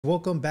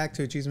Welcome back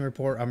to CHISME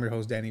Report. I'm your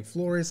host, Danny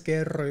Flores.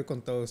 ¿Qué rollo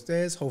con todos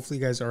ustedes? Hopefully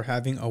you guys are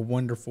having a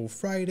wonderful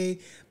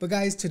Friday. But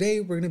guys, today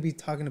we're going to be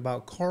talking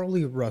about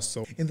Carlee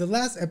Russell. In the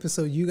last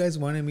episode, you guys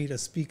wanted me to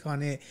speak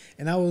on it,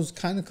 and I was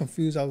kind of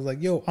confused. I was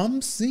like, yo,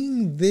 I'm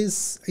seeing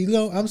this,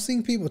 I'm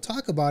seeing people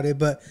talk about it,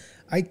 but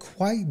I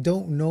quite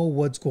don't know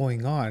what's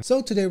going on. So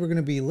today we're going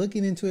to be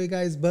looking into it,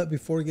 guys. But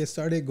before we get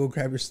started, go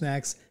grab your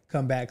snacks,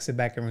 come back, sit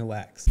back and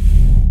relax.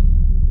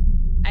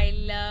 I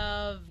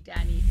love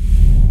Danny.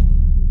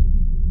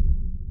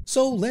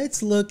 So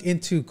let's look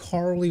into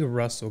Carlee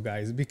Russell,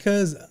 guys,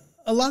 because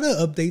a lot of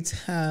updates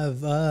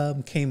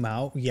have came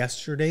out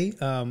yesterday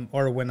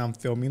or when I'm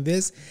filming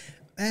this,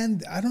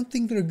 and I don't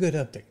think they're good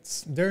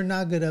updates. They're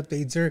not good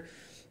updates.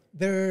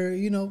 They're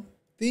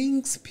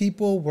things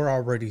people were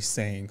already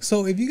saying.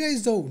 So if you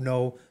guys don't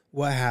know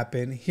what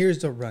happened, here's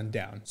the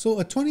rundown. So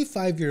a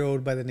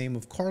 25-year-old by the name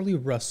of Carlee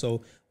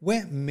Russell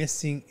went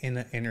missing in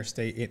an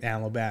interstate in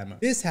Alabama.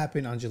 This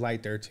happened on July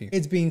 13th.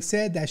 It's being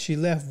said that she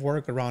left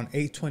work around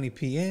 8:20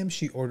 p.m.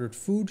 She ordered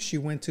food. She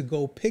went to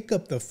go pick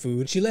up the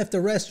food. She left the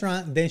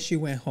restaurant, then she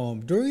went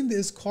home. During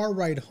this car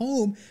ride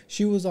home,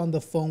 she was on the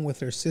phone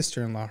with her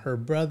sister-in-law, her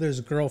brother's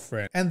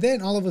girlfriend. And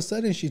then all of a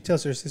sudden she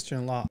tells her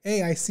sister-in-law,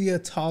 hey, I see a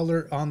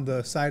toddler on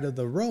the side of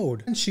the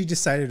road. And she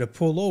decided to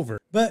pull over.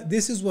 But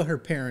this is what her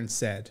parents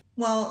said.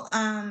 Well,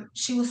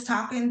 she was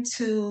talking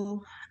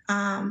to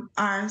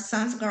our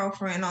son's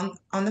girlfriend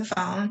on the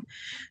phone.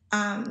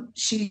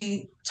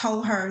 She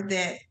told her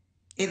that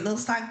it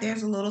looks like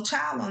there's a little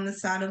child on the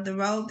side of the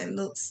road that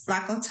looks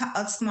like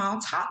a small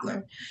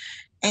toddler.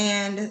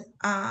 And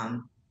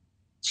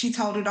she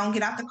told her, don't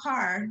get out the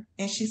car.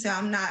 And she said,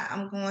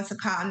 I'm going to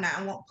call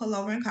 911, pull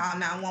over and call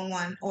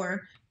 911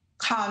 or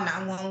call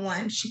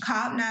 911. She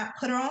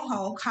put her on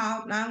hold,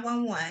 called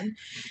 911,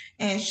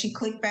 and she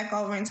clicked back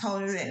over and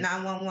told her that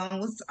 911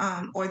 was,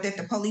 or that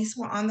the police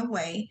were on the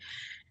way.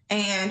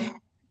 And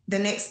the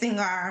next thing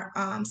our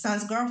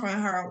son's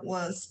girlfriend heard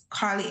was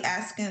Carlee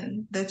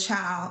asking the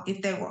child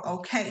if they were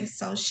okay.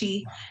 So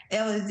she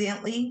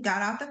evidently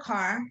got out the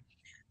car.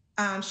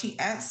 She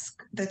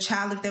asked the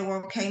child if they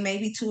were okay,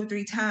 maybe 2 or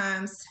 3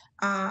 times.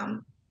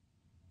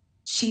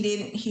 She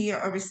didn't hear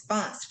a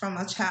response from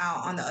a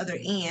child on the other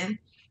end.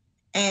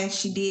 And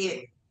she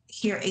did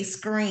hear a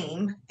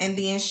scream, and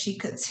then she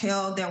could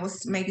tell there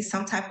was maybe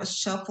some type of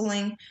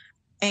shuffling,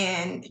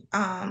 and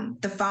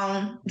the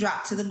phone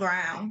dropped to the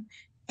ground.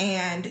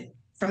 And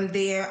from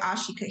there, all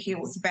she could hear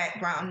was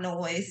background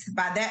noise.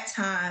 By that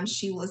time,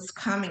 she was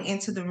coming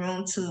into the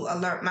room to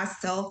alert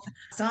myself,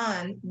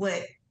 son,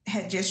 what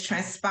had just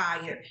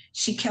transpired.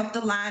 She kept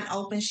the line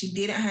open. She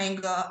didn't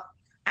hang up.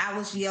 I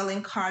was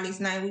yelling Carlee's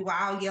name. We were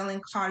all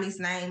yelling Carlee's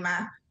name.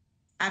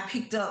 I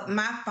picked up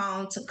my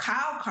phone to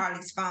call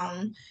Carlee's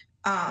phone,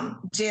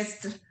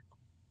 just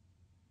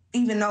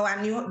even though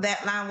I knew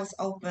that line was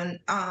open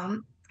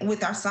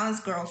with our son's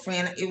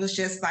girlfriend. It was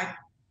just like,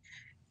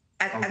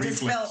 I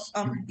just felt,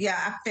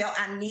 I felt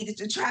I needed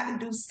to try to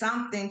do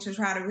something to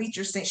try to reach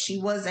her since she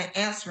wasn't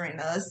answering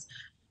us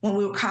when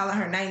we were calling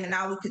her name, and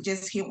all we could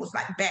just hear was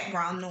like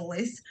background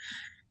noise.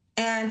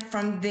 And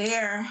from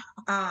there,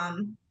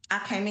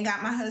 I came and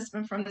got my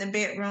husband from the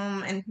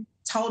bedroom and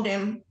told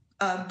him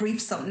a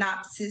brief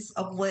synopsis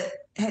of what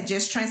had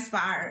just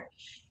transpired.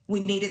 We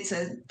needed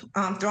to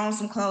throw on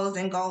some clothes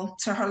and go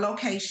to her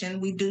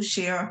location. We do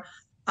share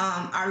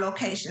our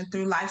location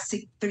through Life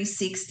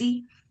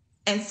 360.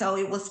 And so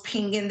it was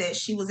pinging that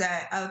she was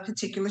at a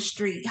particular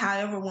street.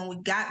 However, when we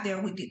got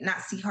there, we did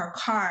not see her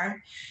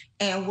car.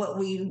 And what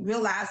we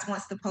realized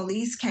once the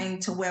police came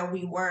to where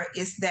we were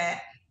is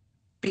that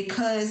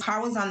because the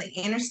car was on the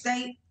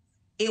interstate,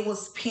 it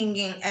was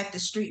pinging at the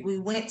street we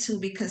went to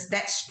because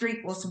that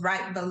street was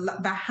right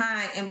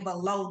behind and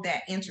below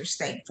that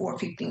interstate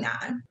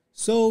 459.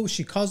 So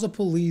she calls the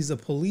police. The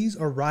police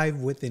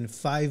arrive within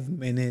 5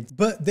 minutes,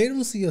 but they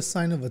don't see a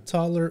sign of a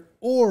toddler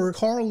or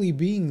Carlee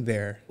being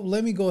there.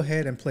 Let me go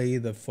ahead and play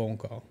the phone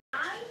call.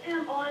 I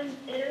am on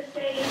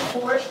Interstate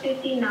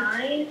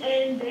 459,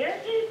 and there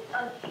is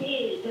a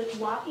kid just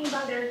walking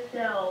by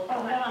themselves.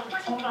 Oh,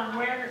 hold on.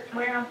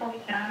 Where on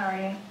 459 are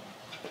you?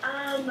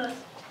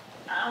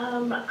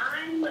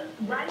 I'm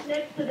right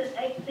next to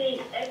the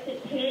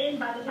exit 10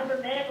 by the Silver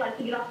Med, like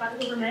to get off by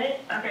the Silver Med.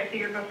 Okay, so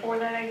you're before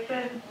that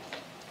exit?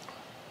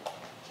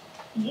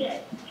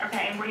 Yes.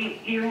 Okay, and were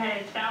you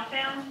headed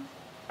southbound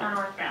or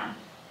northbound?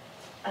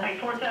 Like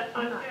towards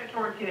Tuscaloosa or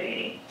towards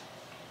 280?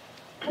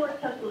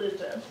 Towards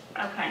Tuscaloosa.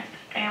 Okay,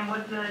 and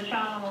was the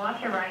child on the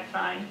left or right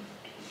side?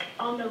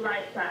 On the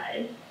right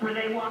side. Were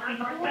they walking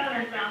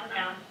northbound or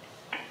southbound?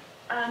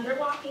 They're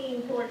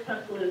walking towards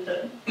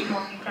Tuscaloosa.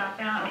 Walking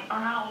southbound? Or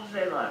how old do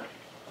they look?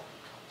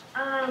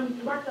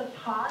 Like a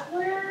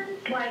toddler,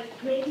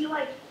 maybe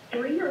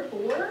 3 or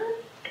 4.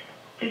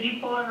 Did you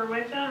pull over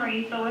with them? Are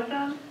you still with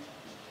them?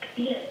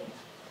 Yes.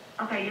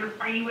 Okay,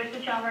 are you with the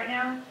child right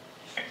now?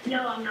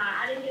 No, I'm not.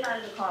 I didn't get out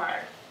of the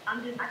car.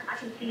 I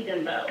can see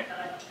them though.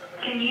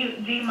 Do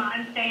you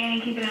mind staying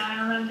and keeping an eye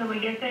on them until we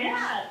get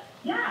there?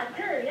 Yeah,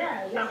 sure,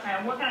 yeah.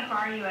 Okay, what kind of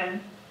car are you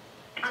in?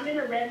 I'm in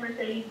a red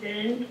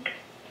Mercedes-Benz.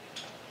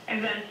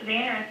 Is that a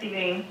sedan or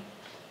SUV?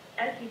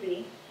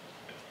 SUV.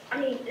 I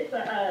mean, it's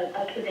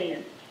a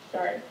sedan.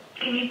 Sorry.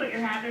 Can you put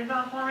your hazards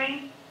on for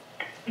me?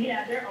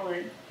 Yeah, they're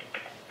on.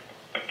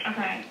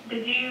 Okay.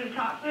 Did you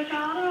talk to the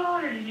child at all,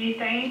 or did you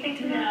say anything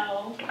to them?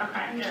 No.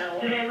 Okay. No.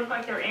 Do they look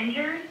like they're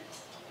injured?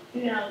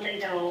 No, they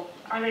don't.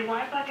 Are they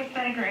white, black,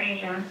 Hispanic, or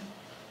Asian?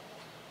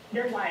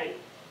 They're white.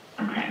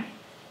 Okay.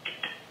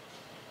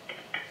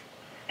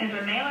 Is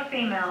it male or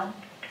female?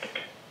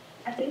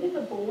 I think it's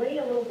a boy,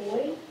 a little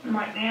boy.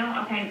 White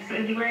male? Okay. So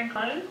is he wearing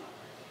clothes?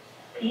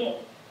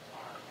 Yes.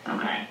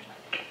 Okay.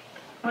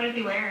 What is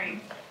he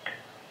wearing?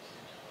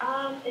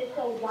 It's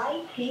a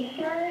white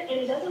t-shirt, and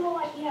it doesn't look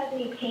like he has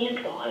any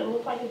pants on. It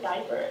looks like a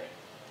diaper.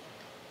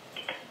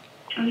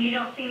 And you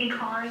don't see any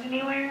cars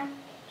anywhere?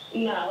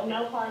 No,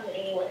 no cars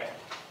anywhere.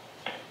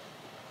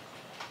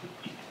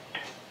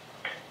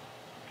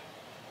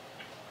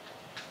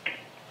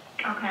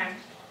 Okay.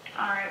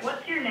 All right.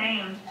 What's your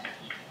name?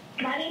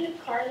 My name is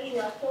Carlee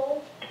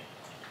Russell.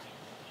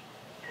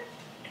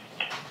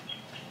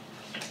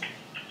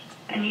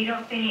 And you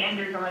don't see any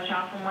injuries on the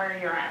child from where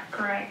you're at,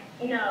 correct?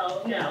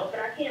 No, but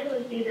I can't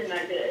really see them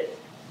that good.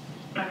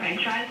 Okay.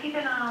 Try to keep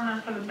an eye on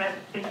them for the best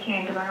that you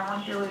can, because I don't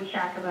want you to lose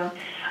track of them.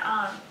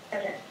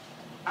 Okay.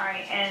 All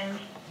right. And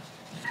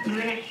do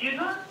they have shoes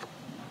on?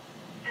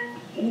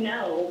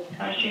 No,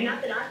 Shoes?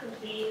 not that I can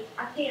see.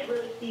 I can't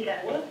really see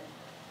that one.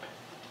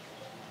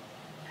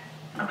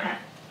 Okay.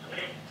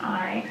 All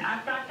right.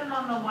 I've got them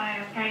on the way,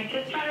 okay?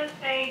 Just try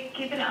to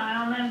keep an eye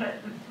on them, but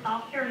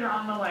officers are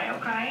on the way,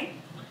 okay?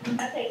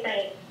 Okay,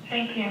 thanks.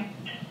 Thank you.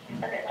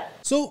 Okay, bye.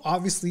 So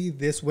obviously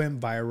this went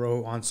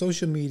viral on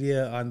social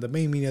media, on the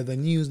main media, the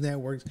news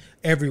networks,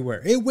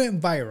 everywhere. It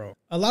went viral.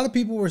 A lot of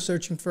people were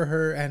searching for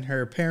her, and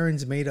her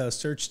parents made a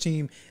search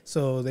team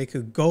so they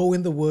could go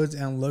in the woods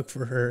and look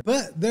for her.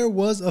 But there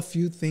was a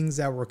few things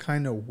that were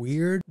kind of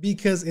weird,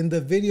 because in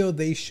the video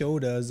they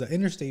showed us, the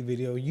interstate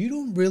video, you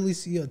don't really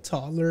see a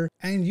toddler,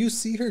 and you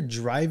see her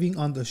driving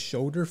on the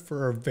shoulder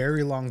for a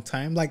very long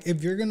time. Like,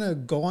 if you're gonna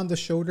go on the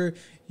shoulder,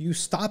 you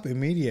stop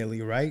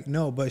immediately, right?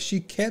 No, but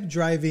she kept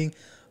driving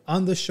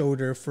on the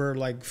shoulder for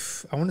like,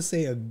 I want to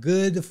say a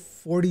good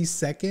 40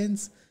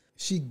 seconds.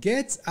 She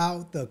gets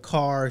out the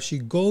car, she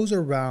goes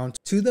around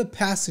to the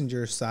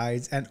passenger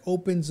side and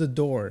opens the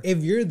door.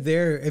 If you're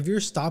there, if you're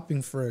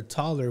stopping for a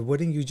toddler,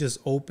 wouldn't you just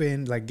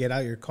open, like get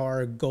out your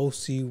car, go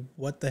see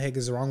what the heck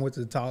is wrong with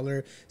the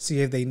toddler,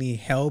 see if they need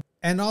help?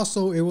 And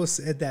also it was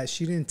said that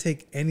she didn't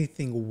take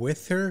anything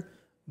with her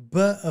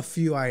but a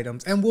few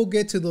items. And we'll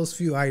get to those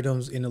few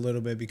items in a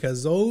little bit,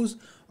 because those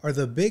are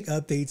the big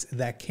updates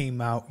that came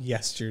out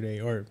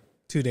yesterday or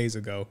 2 days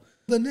ago.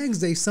 The next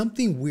day,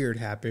 something weird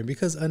happened,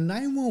 because a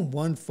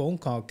 911 phone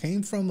call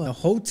came from a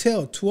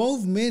hotel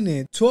 12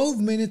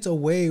 minutes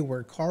away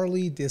where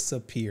Carlee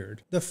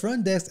disappeared. The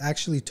front desk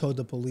actually told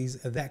the police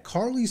that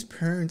Carlee's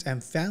parents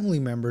and family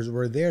members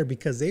were there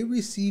because they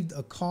received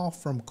a call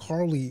from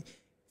Carlee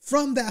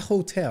from that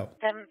hotel.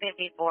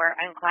 754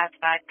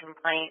 unclassified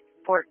complaint,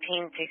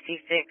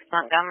 1466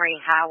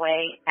 Montgomery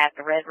Highway at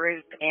the Red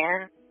Roof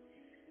Inn.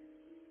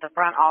 The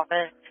front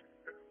office,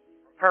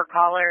 per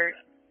caller,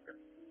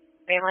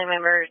 family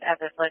members at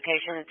this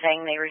location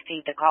saying they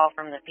received a call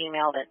from the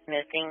female that's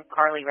missing,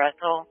 Carlee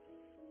Russell.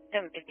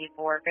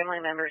 754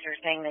 family members are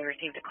saying they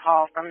received a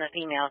call from the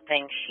female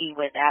saying she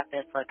was at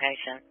this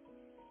location.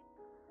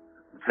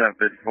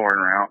 754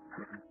 en route.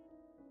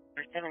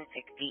 760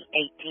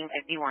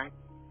 1851.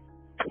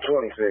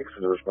 26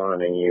 is the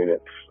responding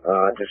units.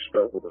 I just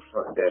spoke with the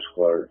front desk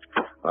clerk.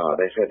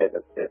 They said that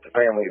the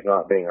family is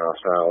not being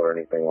hostile or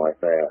anything like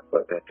that,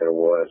 but that there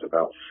was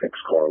about 6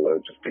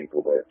 carloads of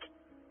people that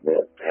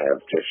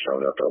have just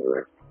shown up over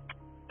there.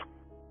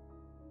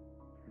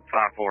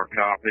 5-4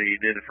 copy.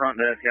 Did the front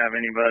desk have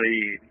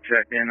anybody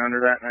check in under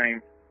that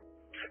name?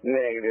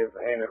 Negative,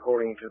 and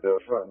according to the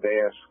front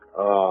desk,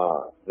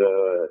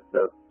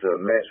 the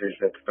message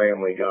that the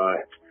family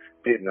got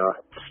did not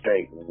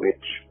state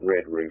which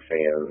Red Roof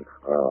Inn.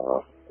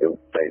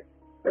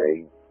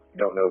 They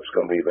don't know if it's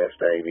going to be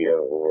Vestavia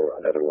or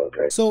another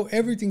location. So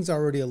everything's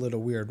already a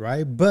little weird,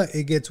 right? But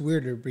it gets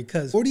weirder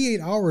because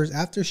 48 hours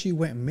after she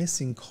went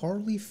missing,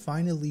 Carlee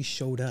finally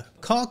showed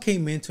up. Call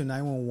came into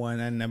 911,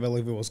 and I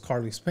believe it was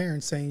Carlee's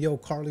parents saying, yo,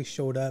 Carlee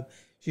showed up.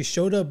 She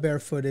showed up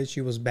barefooted. She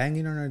was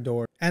banging on her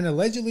door, and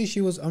allegedly she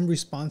was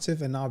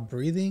unresponsive and not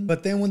breathing.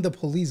 But then when the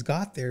police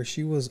got there,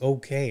 she was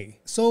okay.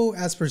 So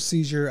as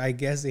procedure, I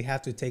guess they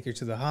have to take her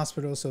to the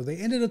hospital. So they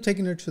ended up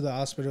taking her to the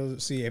hospital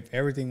to see if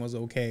everything was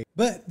okay.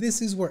 But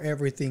this is where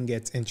everything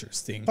gets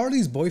interesting.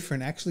 Carlee's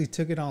boyfriend actually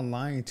took it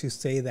online to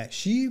say that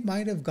she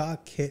might have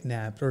got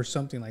kidnapped or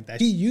something like that.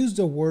 He used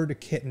the word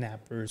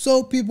kidnapper.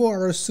 So people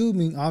are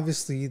assuming,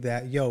 obviously,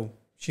 that, yo,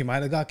 she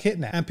might have got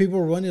kidnapped. And people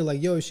were wondering, like,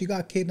 yo, if she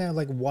got kidnapped,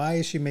 like, why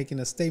is she making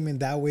a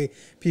statement? That way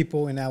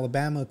people in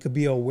Alabama could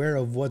be aware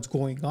of what's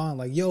going on.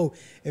 Like, yo,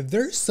 if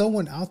there's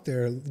someone out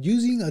there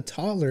using a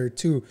toddler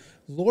to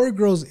lure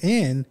girls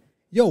in,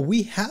 yo,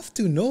 we have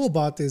to know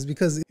about this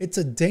because it's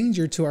a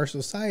danger to our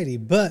society.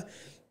 But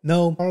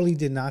No, Carlee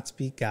did not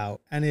speak out,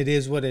 and it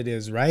is what it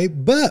is, right?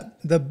 But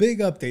the big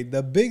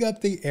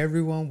update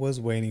everyone was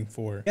waiting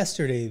for.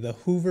 Yesterday, the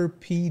Hoover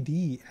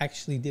PD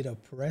actually did a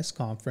press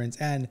conference,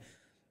 and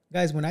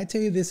guys, when I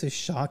tell you this is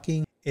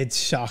shocking, it's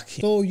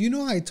shocking. So, you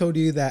know, I told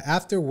you that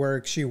after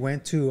work, she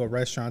went to a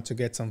restaurant to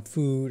get some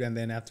food. And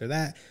then after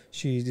that,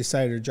 she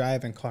decided to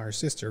drive and call her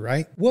sister,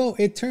 right? Well,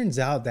 it turns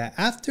out that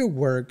after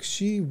work,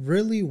 she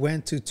really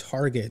went to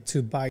Target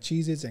to buy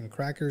Cheez-Its and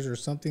crackers or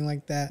something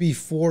like that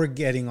before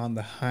getting on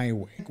the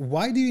highway.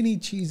 Why do you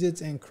need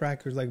Cheez-Its and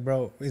crackers? Like,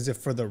 bro, is it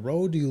for the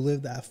road? Do you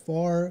live that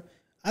far?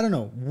 I don't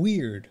know,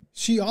 weird.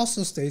 She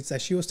also states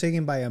that she was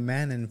taken by a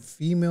man and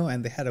female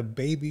and they had a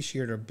baby. She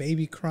heard her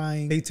baby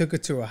crying. They took her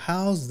to a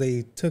house.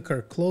 They took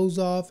her clothes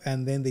off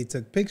and then they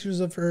took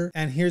pictures of her.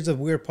 And here's the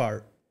weird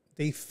part.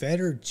 They fed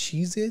her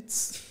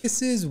Cheez-Its.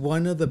 This is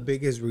one of the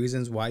biggest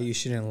reasons why you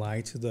shouldn't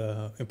lie to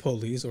the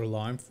police or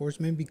law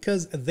enforcement,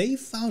 because they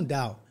found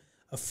out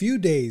a few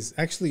days,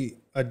 actually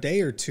a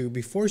day or two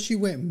before she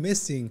went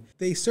missing,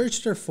 they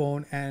searched her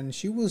phone and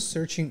she was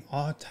searching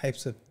all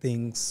types of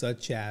things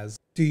such as,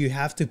 do you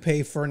have to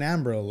pay for an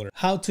Amber Alert?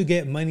 How to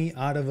get money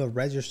out of a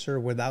register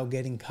without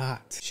getting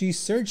caught? She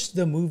searched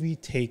the movie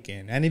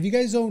Taken. And if you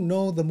guys don't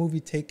know the movie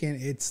Taken,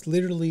 it's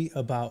literally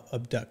about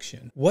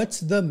abduction. What's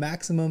the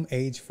maximum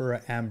age for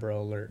an Amber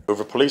Alert?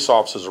 Hoover police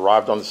officers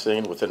arrived on the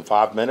scene within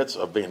 5 minutes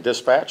of being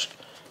dispatched,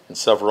 and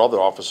several other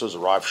officers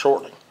arrived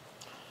shortly.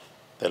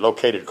 They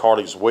located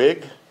Carlee's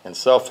wig and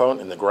cell phone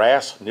in the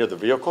grass near the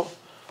vehicle.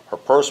 Her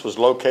purse was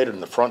located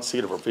in the front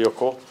seat of her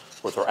vehicle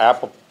with her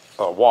Apple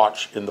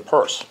Watch in the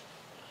purse.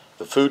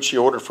 The food she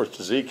ordered for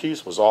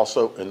Tzatziki's was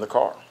also in the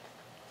car.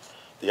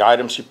 The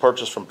items she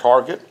purchased from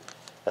Target,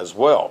 as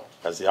well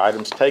as the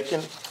items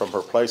taken from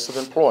her place of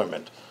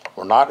employment,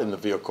 were not in the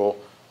vehicle,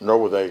 nor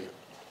were they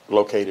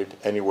located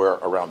anywhere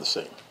around the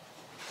scene.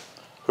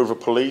 Hoover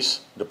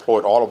police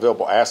deployed all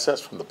available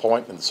assets from the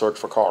point in the search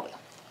for Carlee.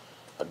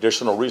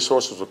 Additional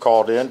resources were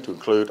called in to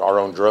include our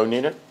own drone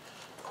unit,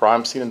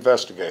 crime scene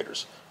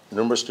investigators.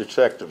 Numerous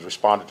detectives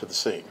responded to the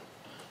scene.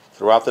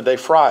 Throughout the day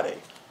Friday,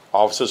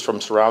 officers from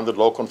surrounding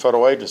local and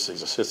federal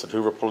agencies assisted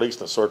Hoover police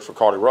in the search for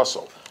Carlee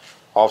Russell.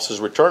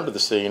 Officers returned to the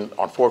scene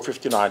on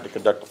 459 to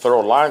conduct a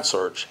thorough line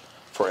search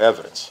for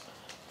evidence.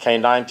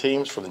 K-9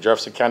 teams from the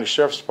Jefferson County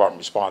Sheriff's Department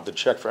responded to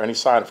check for any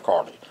sign of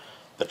Carlee,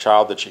 the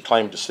child that she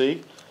claimed to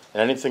see,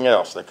 and anything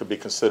else that could be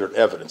considered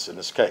evidence in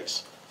this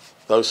case.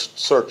 Those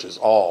searches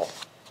all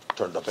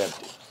turned up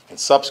empty. In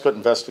subsequent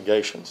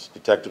investigations,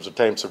 detectives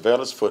obtained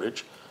surveillance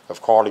footage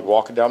of Carlee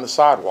walking down the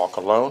sidewalk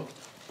alone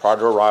prior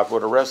to arrival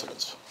at her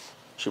residence.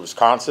 She was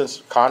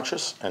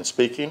conscious and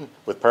speaking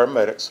with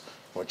paramedics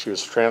when she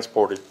was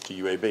transported to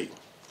UAB.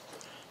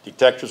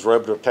 Detectives were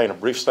able to obtain a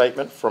brief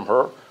statement from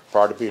her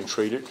prior to being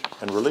treated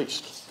and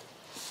released.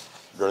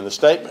 During the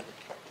statement,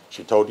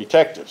 she told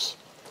detectives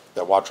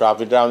that while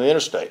traveling down the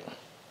interstate,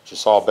 she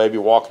saw a baby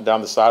walking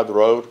down the side of the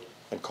road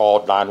and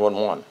called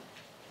 911.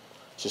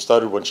 She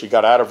stated when she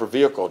got out of her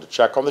vehicle to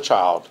check on the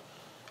child,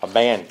 a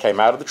man came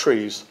out of the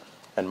trees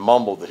and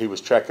mumbled that he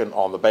was checking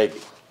on the baby.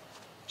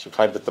 She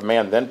claimed that the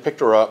man then picked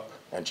her up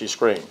and she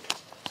screamed.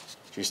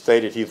 She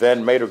stated he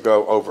then made her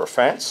go over a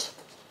fence.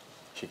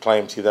 She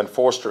claims he then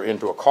forced her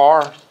into a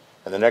car,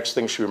 and the next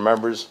thing she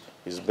remembers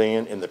is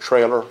being in the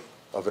trailer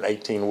of an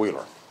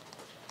 18-wheeler.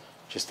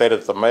 She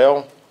stated that the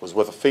male was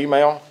with a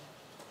female.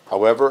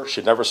 However,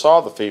 she never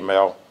saw the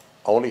female,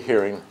 only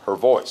hearing her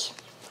voice.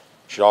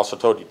 She also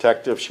told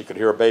detectives she could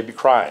hear a baby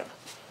crying.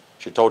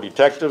 She told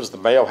detectives the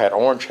male had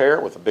orange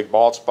hair with a big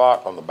bald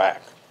spot on the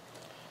back.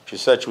 She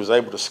said she was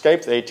able to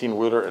escape the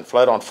 18-wheeler and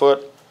fled on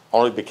foot,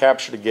 only to be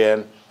captured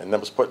again and then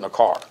was put in a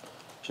car.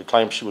 She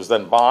claimed she was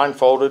then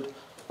blindfolded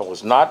but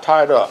was not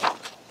tied up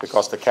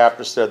because the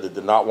captor said they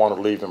did not want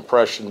to leave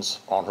impressions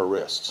on her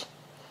wrists.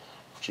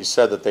 She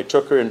said that they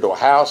took her into a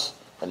house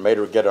and made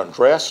her get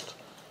undressed.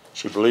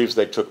 She believes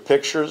they took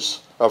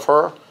pictures of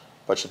her,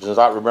 but she does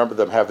not remember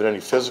them having any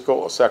physical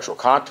or sexual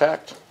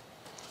contact.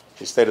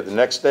 She stated the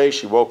next day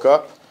she woke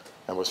up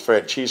and was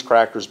fed cheese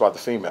crackers by the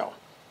female.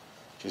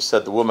 She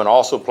said the woman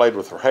also played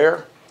with her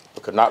hair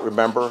but could not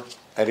remember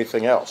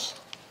anything else.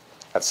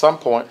 At some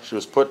point, she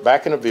was put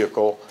back in a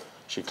vehicle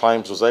she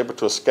claims was able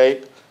to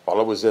escape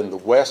while it was in the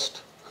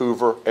West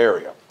Hoover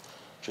area.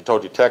 She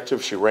told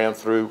detectives she ran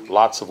through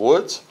lots of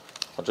woods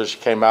until she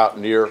came out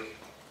near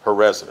her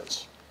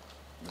residence.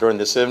 During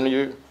this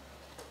interview,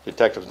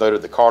 detectives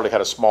noted that Carlee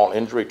had a small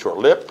injury to her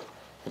lip,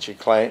 and she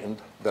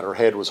claimed that her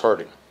head was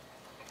hurting.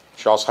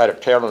 She also had a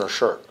tear in her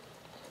shirt.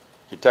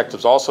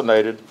 Detectives also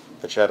noted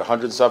that she had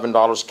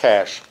 $107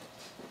 cash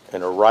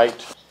in her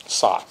right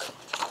sock.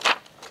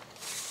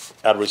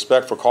 Out of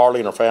respect for Carlee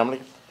and her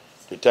family,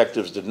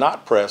 detectives did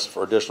not press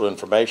for additional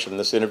information in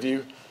this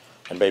interview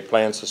and made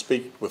plans to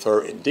speak with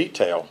her in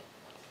detail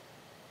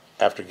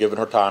after giving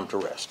her time to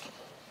rest.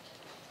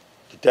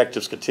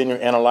 Detectives continue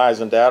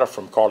analyzing data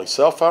from Carlee's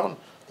cell phone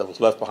that was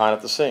left behind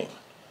at the scene.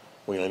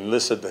 We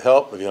enlisted the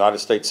help of the United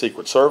States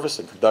Secret Service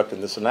in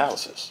conducting this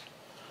analysis.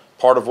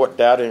 Part of what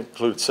data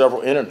included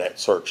several internet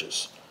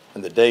searches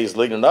in the days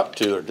leading up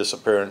to her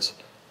disappearance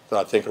that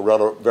I think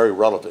are very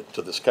relevant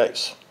to this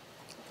case.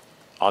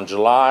 On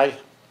July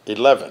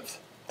 11th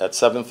at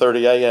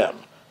 7:30 a.m.,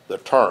 the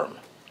term,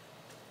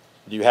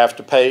 "Do you have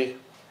to pay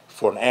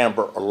for an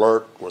Amber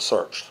Alert?" was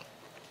searched.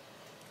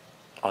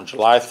 On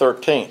July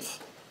 13th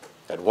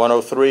at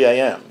 1:03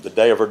 a.m., the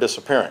day of her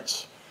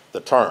disappearance, the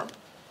term,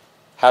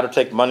 "How to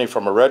take money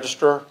from a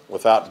register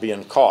without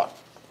being caught,"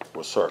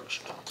 was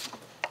searched.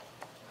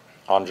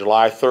 On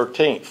July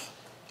 13th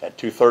at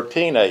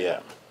 2:13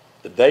 a.m.,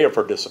 the day of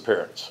her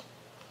disappearance,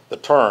 the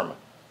term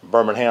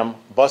Birmingham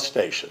bus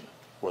station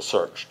was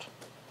searched.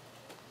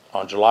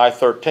 On July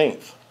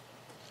 13th,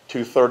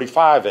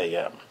 2:35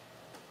 a.m.,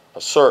 a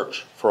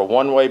search for a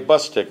one-way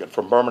bus ticket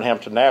from Birmingham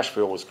to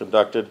Nashville was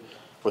conducted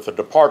with a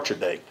departure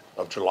date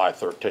of July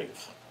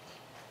 13th.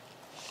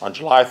 On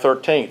July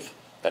 13th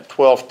at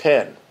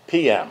 12:10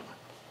 p.m.,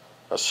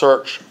 a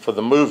search for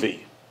the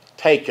movie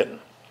Taken,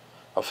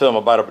 a film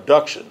about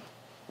abduction,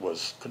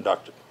 was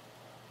conducted.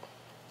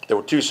 There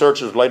were 2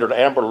 searches related to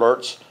Amber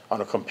Alerts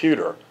on a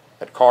computer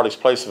at Carlee's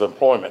place of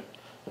employment,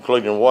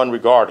 including one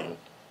regarding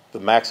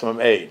the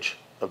maximum age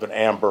of an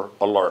Amber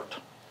Alert.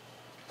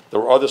 There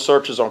were other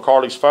searches on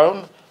Carlee's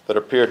phone that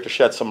appeared to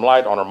shed some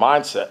light on her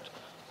mindset,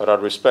 but out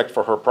of respect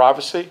for her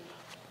privacy,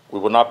 we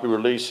will not be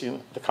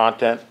releasing the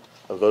content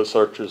of those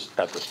searches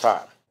at this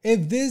time.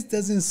 If this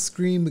doesn't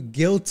scream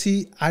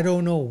guilty, I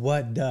don't know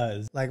what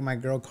does. Like my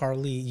girl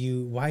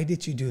Carlee, why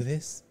did you do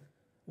this?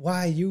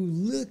 Why? You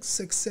looked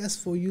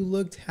successful. You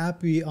looked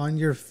happy on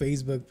your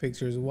Facebook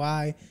pictures.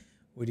 Why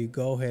would you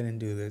go ahead and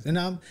do this? And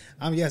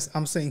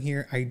I'm saying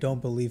here, I don't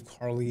believe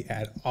Carlee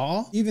at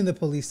all. Even the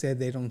police said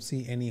they don't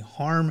see any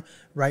harm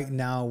right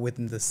now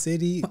within the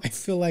city. I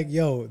feel like,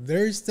 yo,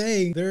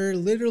 they're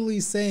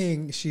literally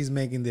saying she's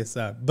making this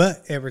up,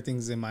 but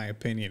everything's in my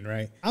opinion,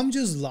 right? I'm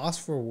just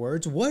lost for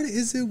words. What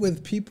is it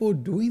with people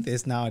doing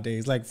this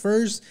nowadays? Like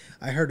first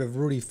I heard of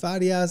Rudy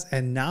Farias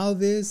and now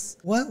this.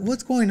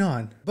 What's going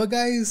on? But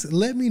guys,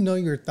 let me know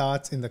your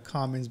thoughts in the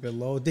comments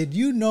below. Did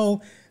you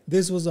know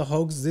this was a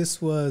hoax?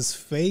 This was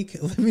fake?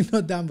 Let me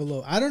know down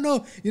below. I don't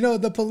know. You know,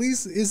 the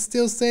police is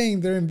still saying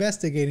they're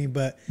investigating,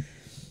 but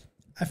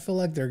I feel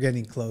like they're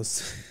getting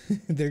close.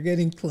 They're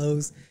getting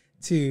close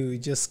to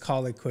just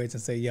call it quits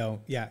and say,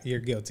 yo, yeah, you're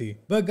guilty.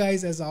 But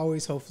guys, as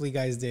always, hopefully you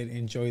guys did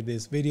enjoy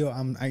this video.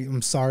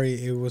 I'm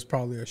sorry it was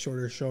probably a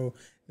shorter show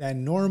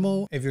than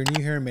normal. If you're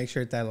new here, make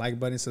sure to hit that like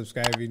button,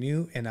 subscribe if you're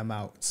new, and I'm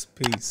out.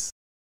 Peace.